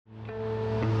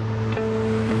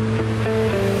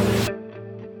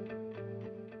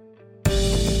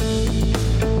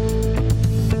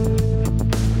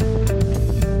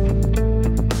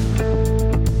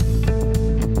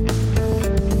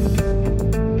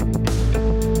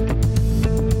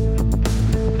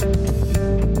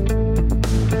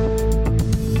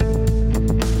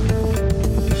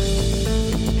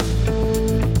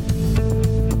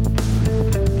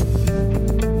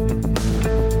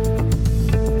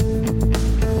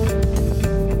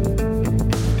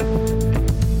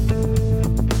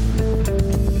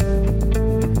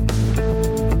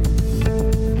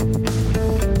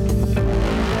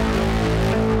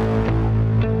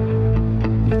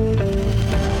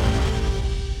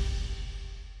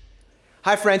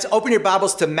Hi friends, open your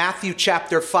Bibles to Matthew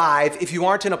chapter 5. If you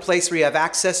aren't in a place where you have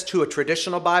access to a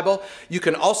traditional Bible, you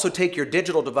can also take your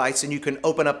digital device and you can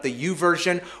open up the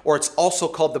YouVersion, or it's also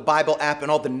called the Bible app,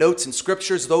 and all the notes and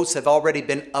scriptures, those have already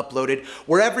been uploaded.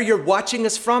 Wherever you're watching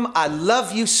us from, I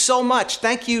love you so much.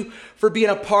 Thank you for being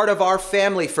a part of our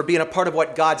family, for being a part of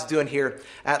what God's doing here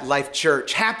at Life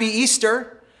Church. Happy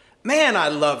Easter. Man, I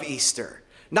love Easter.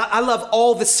 I love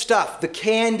all the stuff, the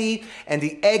candy and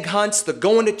the egg hunts, the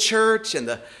going to church and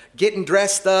the getting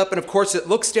dressed up. And of course, it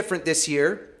looks different this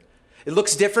year. It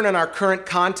looks different in our current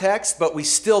context, but we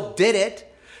still did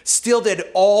it. Still did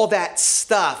all that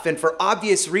stuff. And for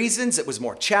obvious reasons, it was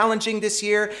more challenging this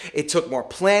year. It took more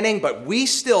planning, but we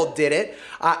still did it.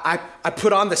 I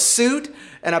put on the suit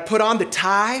and I put on the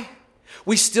tie.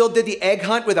 We still did the egg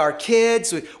hunt with our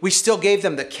kids. We still gave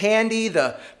them the candy,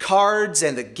 the cards,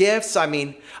 and the gifts. I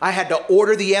mean, I had to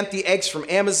order the empty eggs from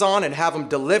Amazon and have them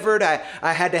delivered. I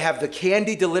had to have the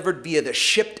candy delivered via the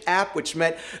Shipt app, which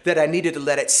meant that I needed to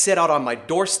let it sit out on my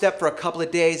doorstep for a couple of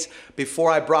days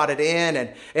before I brought it in. And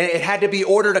it had to be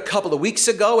ordered a couple of weeks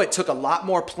ago. It took a lot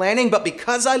more planning, but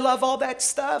because I love all that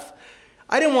stuff,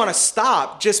 I didn't want to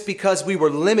stop just because we were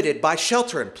limited by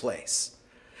shelter in place.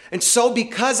 And so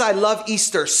because I love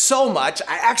Easter so much,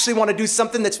 I actually want to do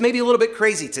something that's maybe a little bit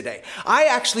crazy today. I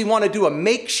actually want to do a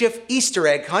makeshift Easter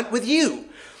egg hunt with you.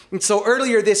 And so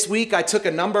earlier this week, I took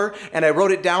a number and I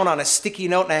wrote it down on a sticky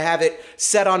note and I have it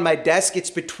set on my desk. It's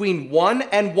between 1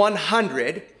 and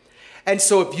 100. And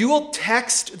so if you will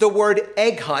text the word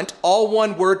egg hunt, all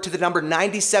one word, to the number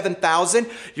 97,000,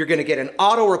 you're going to get an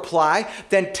auto reply.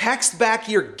 Then text back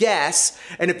your guess.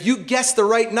 And if you guess the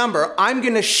right number, I'm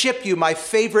going to ship you my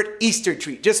favorite Easter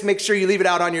treat. Just make sure you leave it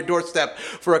out on your doorstep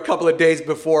for a couple of days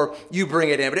before you bring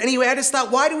it in. But anyway, I just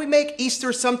thought, why do we make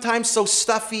Easter sometimes so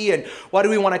stuffy? And why do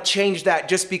we want to change that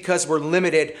just because we're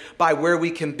limited by where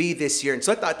we can be this year? And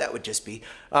so I thought that would just be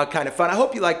kind of fun. I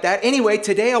hope you like that. Anyway,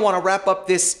 today I want to wrap up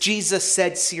this Jesus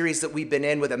Said series that we've been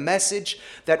in with a message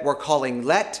that we're calling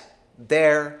Let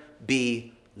There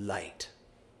Be Light.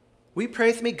 Will you pray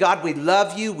with me? God, we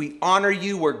love you. We honor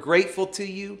you. We're grateful to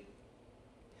you.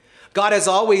 God, as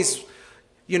always,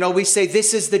 we say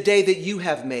this is the day that you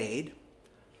have made,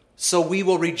 so we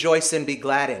will rejoice and be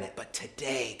glad in it. But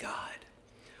today, God,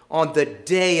 on the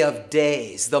day of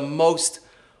days, the most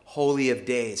holy of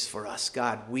days for us,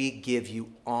 God, we give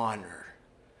you honor.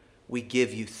 We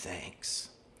give you thanks.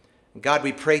 God,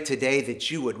 we pray today that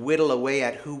you would whittle away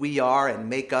at who we are and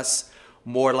make us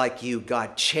more like you.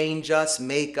 God, change us,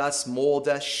 make us, mold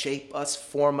us, shape us,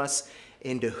 form us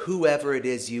into whoever it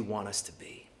is you want us to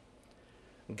be.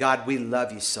 God, we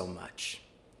love you so much.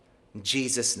 In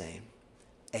Jesus' name,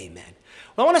 amen.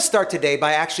 Well, I want to start today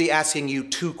by actually asking you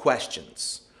two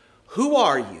questions. Who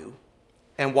are you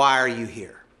and why are you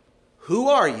here? Who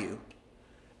are you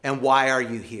and why are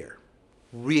you here?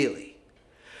 Really.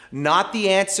 Not the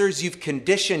answers you've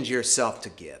conditioned yourself to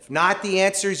give. Not the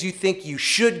answers you think you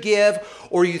should give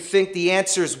or you think the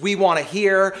answers we want to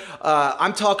hear.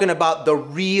 I'm talking about the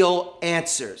real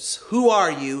answers. Who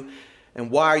are you and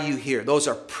why are you here? Those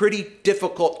are pretty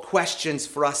difficult questions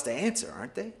for us to answer,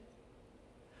 aren't they?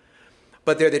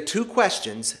 But they're the two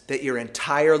questions that your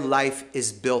entire life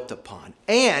is built upon.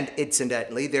 And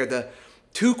incidentally, they're the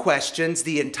two questions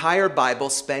the entire Bible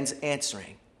spends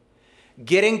answering.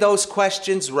 Getting those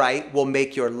questions right will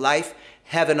make your life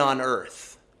heaven on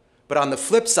earth. But on the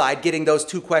flip side, getting those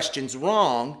two questions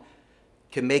wrong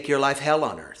can make your life hell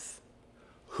on earth.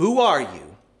 Who are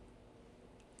you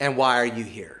and why are you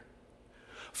here?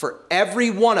 For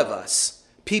every one of us,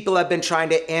 people have been trying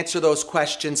to answer those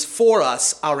questions for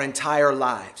us our entire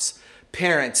lives.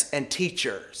 Parents and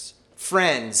teachers,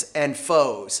 friends and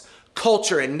foes,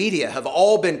 culture and media have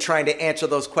all been trying to answer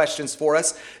those questions for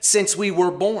us since we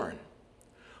were born.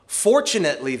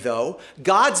 Fortunately, though,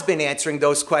 God's been answering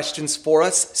those questions for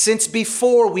us since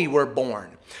before we were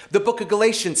born. The book of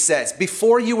Galatians says,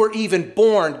 before you were even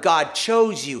born, God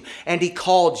chose you and he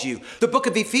called you. The book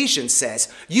of Ephesians says,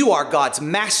 you are God's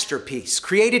masterpiece,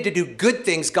 created to do good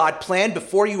things God planned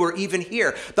before you were even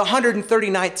here. The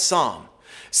 139th Psalm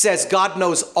says God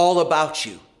knows all about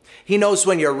you. He knows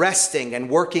when you're resting and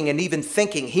working and even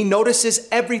thinking. He notices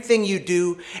everything you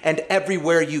do and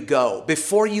everywhere you go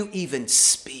before you even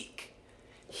speak.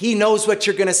 He knows what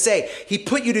you're going to say. He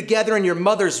put you together in your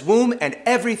mother's womb and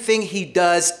everything he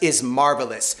does is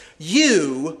marvelous.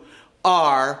 You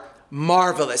are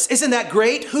marvelous. Isn't that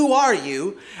great? Who are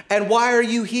you and why are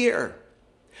you here?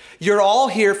 You're all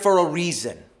here for a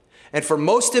reason. And for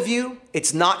most of you,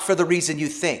 it's not for the reason you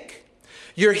think.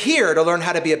 You're here to learn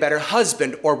how to be a better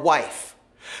husband or wife.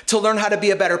 to learn how to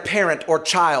be a better parent or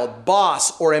child,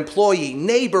 boss or employee,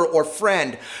 neighbor or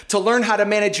friend, to learn how to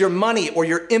manage your money or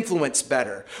your influence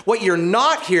better. What you're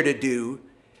not here to do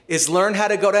is learn how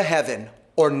to go to heaven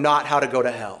or not how to go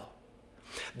to hell.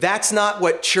 That's not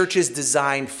what church is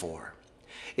designed for.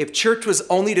 If church was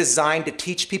only designed to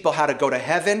teach people how to go to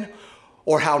heaven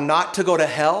or how not to go to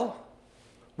hell,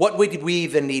 what would we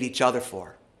even need each other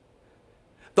for?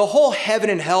 The whole heaven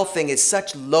and hell thing is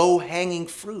such low-hanging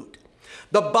fruit.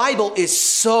 The Bible is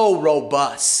so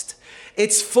robust.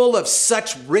 It's full of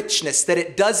such richness that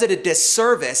it does it a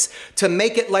disservice to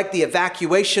make it like the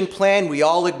evacuation plan we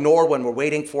all ignore when we're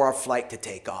waiting for our flight to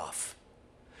take off.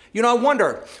 You know, I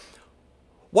wonder,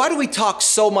 why do we talk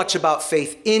so much about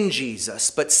faith in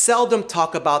Jesus, but seldom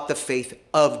talk about the faith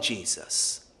of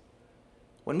Jesus?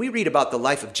 When we read about the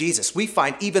life of Jesus, we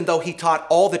find even though he taught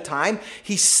all the time,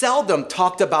 he seldom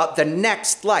talked about the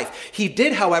next life. He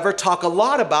did, however, talk a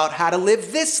lot about how to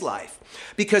live this life,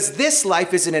 because this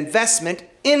life is an investment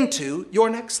into your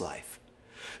next life.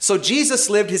 So Jesus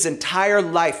lived his entire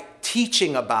life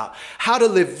teaching about how to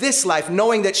live this life,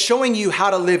 knowing that showing you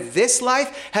how to live this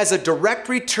life has a direct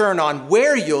return on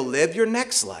where you'll live your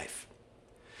next life.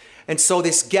 And so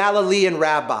this Galilean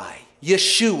rabbi,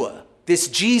 Yeshua, this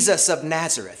Jesus of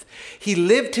Nazareth, he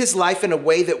lived his life in a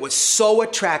way that was so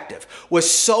attractive, was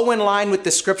so in line with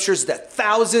the scriptures that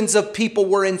thousands of people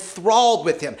were enthralled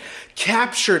with him,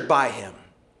 captured by him.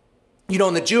 You know,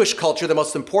 in the Jewish culture, the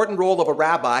most important role of a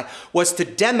rabbi was to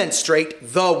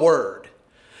demonstrate the word.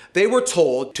 They were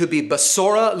told to be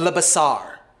basora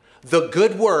lebasar, the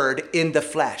good word in the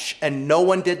flesh, and no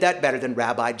one did that better than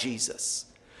Rabbi Jesus.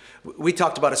 We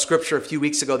talked about a scripture a few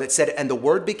weeks ago that said, and the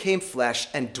word became flesh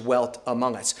and dwelt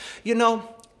among us. You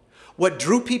know, what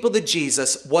drew people to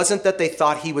Jesus wasn't that they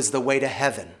thought he was the way to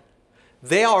heaven.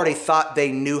 They already thought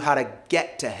they knew how to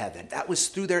get to heaven. That was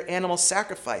through their animal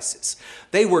sacrifices.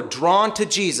 They were drawn to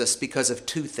Jesus because of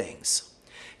two things: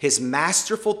 his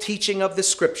masterful teaching of the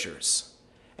scriptures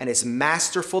and his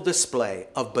masterful display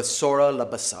of basora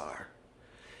lebasar.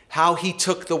 How he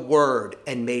took the word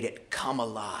and made it come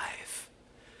alive.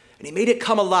 And he made it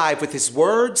come alive with his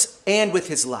words and with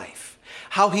his life.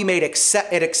 How he made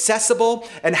it accessible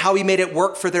and how he made it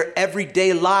work for their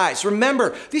everyday lives.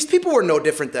 Remember, these people were no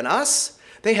different than us.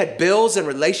 They had bills and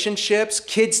relationships,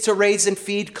 kids to raise and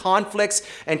feed, conflicts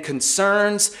and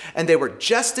concerns, and they were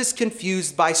just as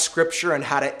confused by Scripture and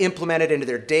how to implement it into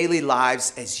their daily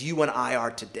lives as you and I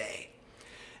are today.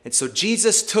 And so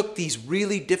Jesus took these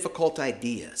really difficult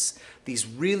ideas, these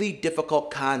really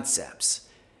difficult concepts,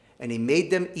 and he made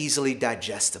them easily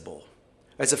digestible.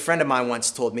 As a friend of mine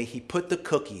once told me, he put the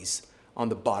cookies on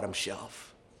the bottom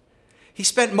shelf. He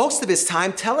spent most of his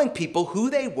time telling people who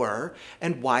they were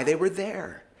and why they were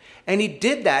there. And he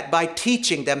did that by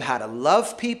teaching them how to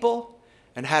love people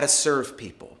and how to serve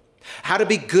people, how to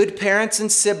be good parents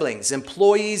and siblings,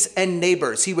 employees and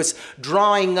neighbors. He was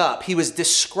drawing up, he was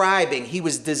describing, he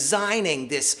was designing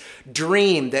this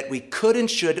dream that we could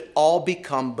and should all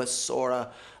become basora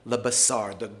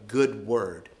lebasar, the good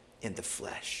word in the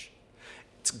flesh.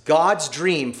 It's God's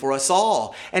dream for us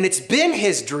all, and it's been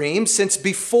his dream since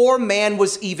before man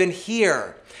was even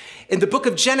here. In the book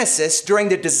of Genesis, during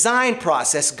the design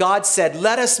process, God said,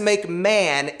 "Let us make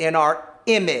man in our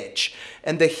image."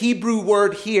 And the Hebrew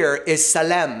word here is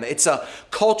salem. It's a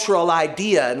cultural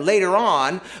idea, and later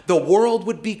on, the world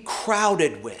would be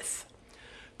crowded with,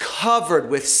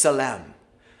 covered with salem,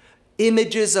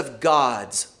 images of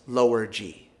God's lower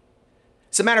G.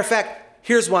 As a matter of fact,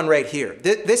 here's one right here.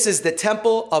 This is the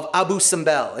temple of Abu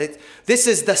Simbel. This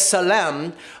is the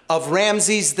Salem of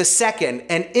Ramses II,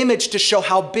 an image to show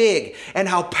how big and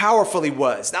how powerful he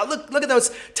was. Now look at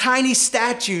those tiny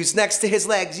statues next to his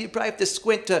legs. You probably have to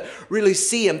squint to really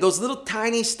see him. Those little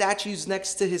tiny statues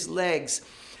next to his legs,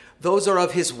 those are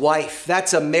of his wife.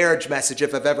 That's a marriage message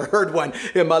if I've ever heard one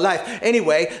in my life.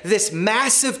 Anyway, this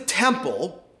massive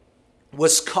temple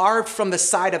was carved from the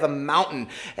side of a mountain,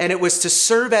 and it was to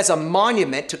serve as a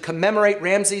monument to commemorate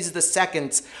Ramses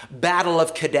II's Battle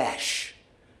of Kadesh.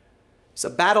 It's a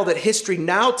battle that history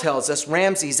now tells us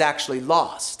Ramses actually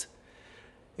lost.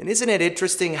 And isn't it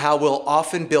interesting how we'll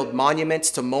often build monuments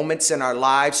to moments in our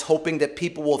lives, hoping that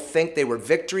people will think they were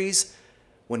victories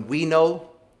when we know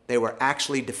they were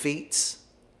actually defeats?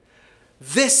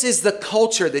 This is the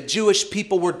culture the Jewish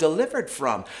people were delivered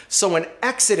from. So in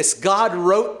Exodus, God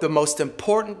wrote the most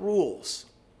important rules.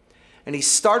 And he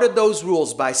started those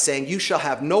rules by saying, "You shall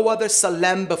have no other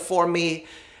salem before me,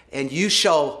 and you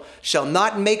shall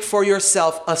not make for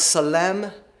yourself a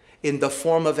salem in the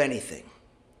form of anything."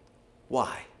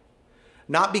 Why?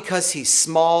 Not because he's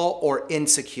small or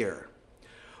insecure,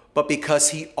 but because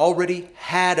he already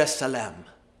had a Salem.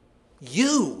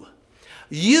 You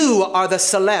are the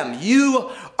Salem. You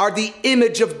are the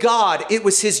image of God. It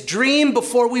was his dream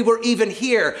before we were even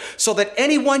here, so that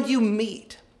anyone you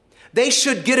meet, they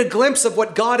should get a glimpse of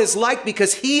what God is like,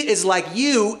 because he is like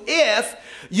you if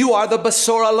you are the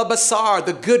Basora Labasar,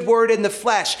 the good word in the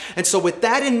flesh. And so with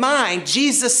that in mind,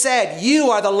 Jesus said,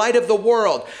 you are the light of the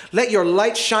world. Let your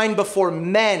light shine before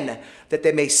men, that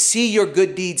they may see your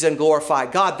good deeds and glorify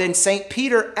God. Then St.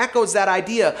 Peter echoes that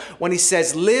idea when he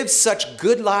says, live such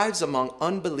good lives among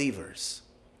unbelievers,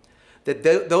 that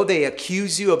though they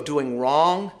accuse you of doing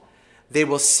wrong, they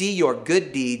will see your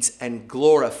good deeds and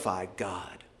glorify God.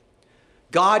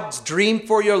 God's dream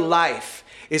for your life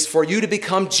is for you to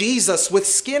become Jesus with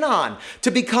skin on,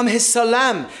 to become his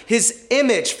Salem, his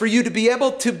image, for you to be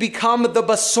able to become the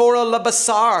Basora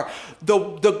Labasar,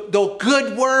 the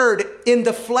good word in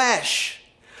the flesh.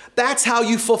 That's how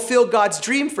you fulfill God's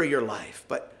dream for your life.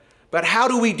 But how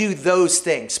do we do those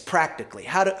things practically?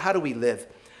 How do we live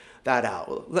that out?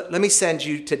 Well, let me send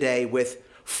you today with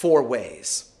 4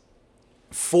 ways.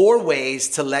 4 ways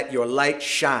to let your light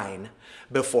shine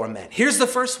before men. Here's the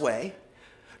first way.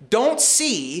 Don't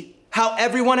see how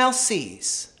everyone else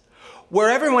sees. Where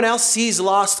everyone else sees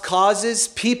lost causes,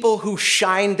 people who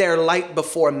shine their light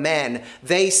before men,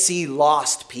 they see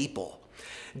lost people.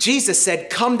 Jesus said,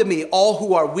 come to me, all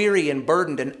who are weary and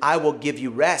burdened, and I will give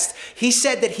you rest. He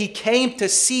said that he came to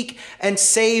seek and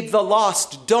save the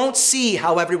lost. Don't see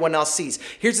how everyone else sees.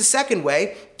 Here's the second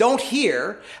way. Don't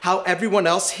hear how everyone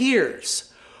else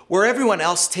hears. Where everyone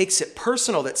else takes it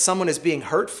personal that someone is being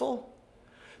hurtful,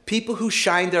 people who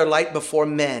shine their light before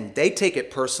men, they take it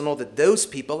personal that those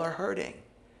people are hurting.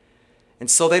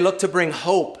 And so they look to bring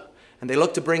hope and they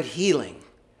look to bring healing.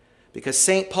 Because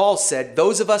St. Paul said,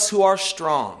 those of us who are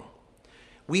strong,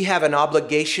 we have an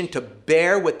obligation to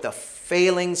bear with the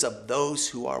failings of those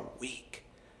who are weak.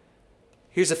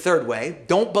 Here's a third way.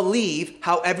 Don't believe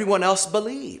how everyone else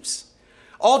believes.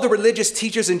 All the religious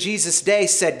teachers in Jesus' day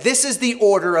said, this is the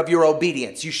order of your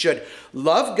obedience. You should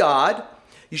love God,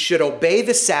 you should obey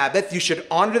the Sabbath, you should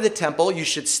honor the temple, you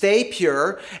should stay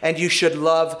pure, and you should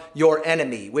love your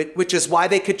enemy, which is why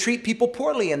they could treat people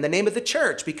poorly in the name of the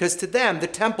church, because to them, the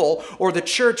temple or the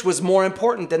church was more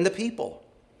important than the people.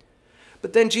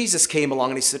 But then Jesus came along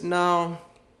and he said, no,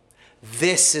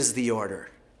 this is the order.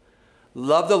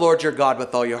 Love the Lord your God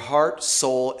with all your heart,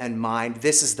 soul, and mind.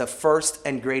 This is the first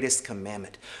and greatest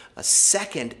commandment. A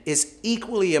second is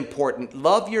equally important.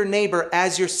 Love your neighbor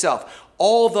as yourself.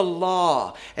 All the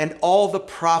law and all the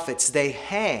prophets, they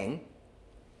hang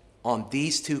on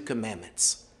these 2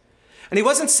 commandments. And he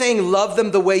wasn't saying love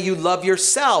them the way you love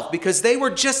yourself, because they were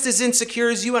just as insecure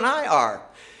as you and I are.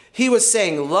 He was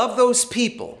saying love those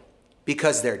people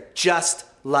because they're just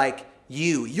like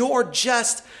you. You're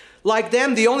just like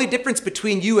them. The only difference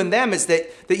between you and them is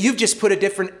that you've just put a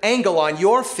different angle on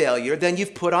your failure than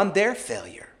you've put on their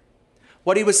failure.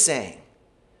 What he was saying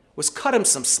was cut them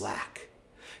some slack.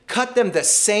 Cut them the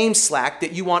same slack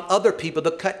that you want other people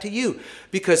to cut to you.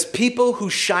 Because people who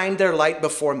shine their light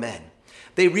before men,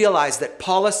 they realize that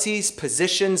policies,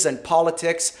 positions, and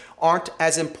politics aren't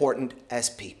as important as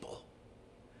people.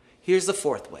 Here's the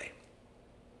 4th way.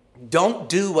 Don't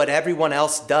do what everyone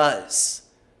else does.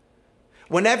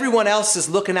 When everyone else is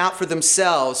looking out for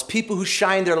themselves, people who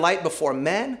shine their light before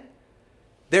men,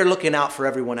 they're looking out for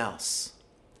everyone else.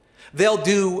 They'll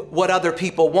do what other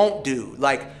people won't do,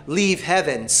 like leave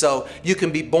heaven so you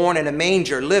can be born in a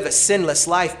manger, live a sinless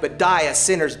life, but die a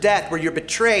sinner's death, where you're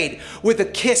betrayed with a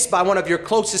kiss by one of your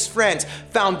closest friends,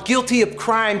 found guilty of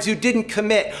crimes you didn't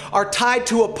commit, are tied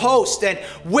to a post and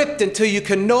whipped until you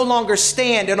can no longer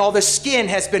stand and all the skin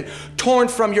has been torn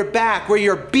from your back, where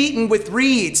you're beaten with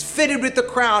reeds, fitted with the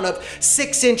crown of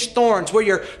 6-inch thorns, where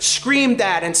you're screamed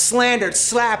at and slandered,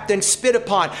 slapped and spit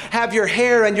upon, have your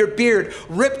hair and your beard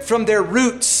ripped from their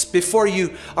roots before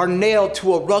you are nailed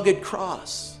to a rugged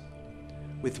cross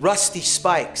with rusty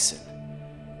spikes and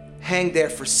hang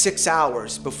there for 6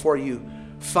 hours before you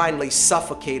finally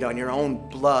suffocate on your own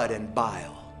blood and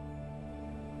bile.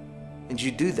 And you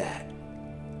do that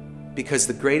because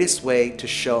the greatest way to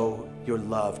show your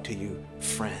love to your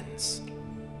friends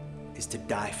is to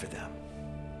die for them.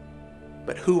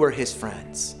 But who are his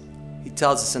friends? He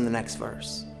tells us in the next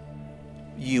verse.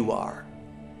 You are,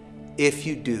 if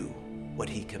you do what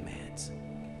he commands.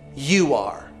 You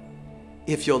are,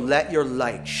 if you'll let your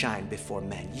light shine before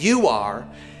men. You are,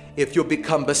 if you'll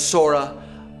become Basora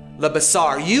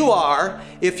Labasar. You are,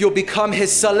 if you'll become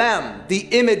his Salem, the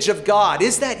image of God.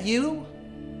 Is that you?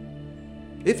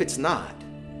 If it's not,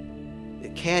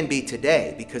 it can be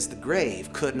today because the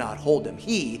grave could not hold him.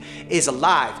 He is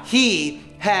alive. He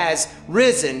has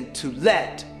risen to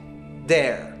let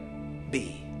there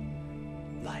be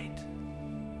light.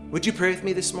 Would you pray with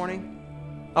me this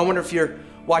morning? I wonder if you're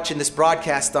watching this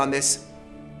broadcast on this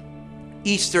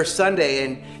Easter Sunday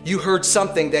and you heard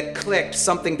something that clicked,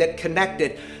 something that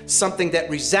connected, something that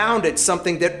resounded,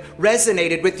 something that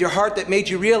resonated with your heart that made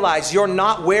you realize you're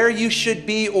not where you should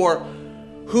be or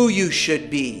who you should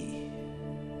be.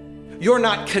 You're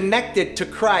not connected to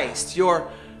Christ.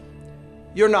 You're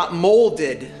not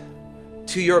molded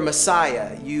to your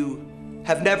Messiah. You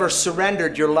have never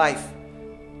surrendered your life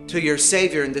to your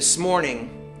Savior. And this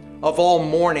morning, of all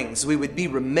mornings, we would be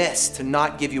remiss to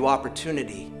not give you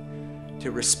opportunity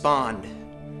to respond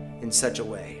in such a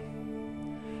way.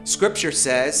 Scripture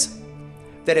says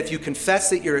that if you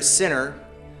confess that you're a sinner,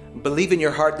 believe in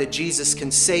your heart that Jesus can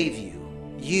save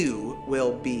you, you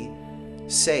will be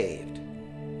saved.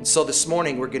 And so this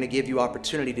morning, we're going to give you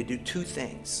opportunity to do two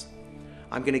things.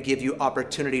 I'm going to give you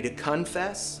opportunity to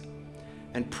confess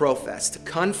and profess. To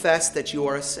confess that you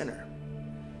are a sinner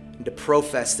and to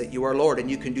profess that you are Lord. And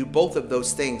you can do both of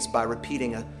those things by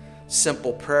repeating a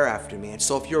simple prayer after me. And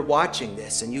so if you're watching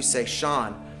this and you say,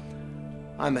 Sean,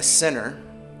 I'm a sinner,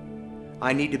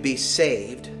 I need to be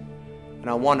saved, and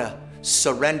I want to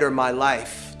surrender my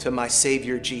life to my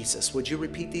Savior Jesus, would you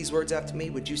repeat these words after me?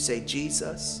 Would you say,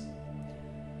 Jesus,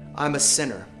 I'm a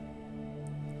sinner,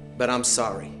 but I'm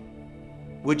sorry.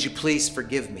 Would you please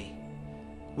forgive me?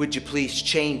 Would you please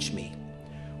change me?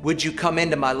 Would you come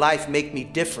into my life, make me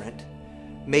different,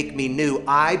 make me new?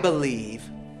 I believe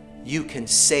you can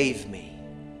save me.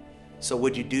 So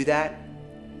would you do that?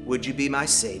 Would you be my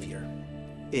Savior?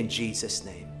 In Jesus'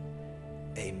 name,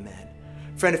 amen.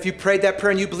 Friend, if you prayed that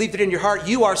prayer and you believed it in your heart,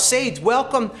 you are saved.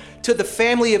 Welcome to the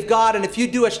family of God. And if you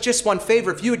do us just one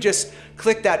favor, if you would just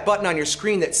click that button on your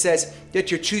screen that says that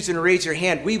you're choosing to raise your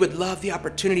hand, we would love the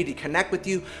opportunity to connect with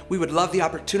you. We would love the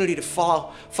opportunity to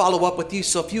follow up with you.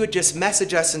 So if you would just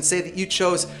message us and say that you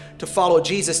chose to follow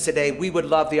Jesus today, we would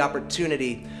love the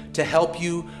opportunity to help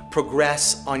you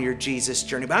progress on your Jesus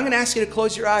journey. But I'm going to ask you to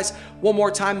close your eyes one more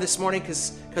time this morning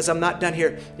because I'm not done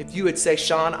here. If you would say,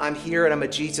 Sean, I'm here and I'm a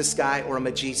Jesus guy or I'm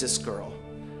a Jesus girl,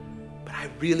 but I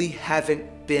really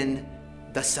haven't been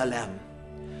the Salem.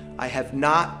 I have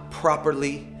not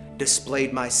properly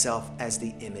displayed myself as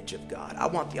the image of God. I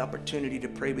want the opportunity to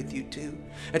pray with you too.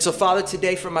 And so, Father,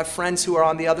 today for my friends who are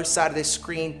on the other side of this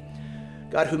screen,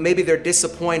 God, who maybe they're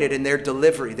disappointed in their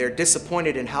delivery, they're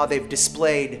disappointed in how they've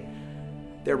displayed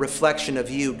their reflection of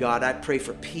you, God, I pray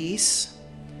for peace.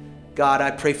 God,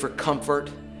 I pray for comfort.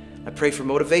 I pray for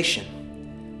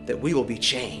motivation that we will be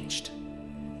changed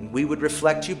and we would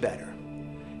reflect you better.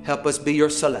 Help us be your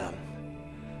Salem.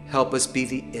 Help us be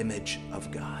the image of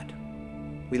God.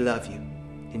 We love you.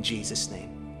 In Jesus'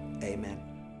 name, amen.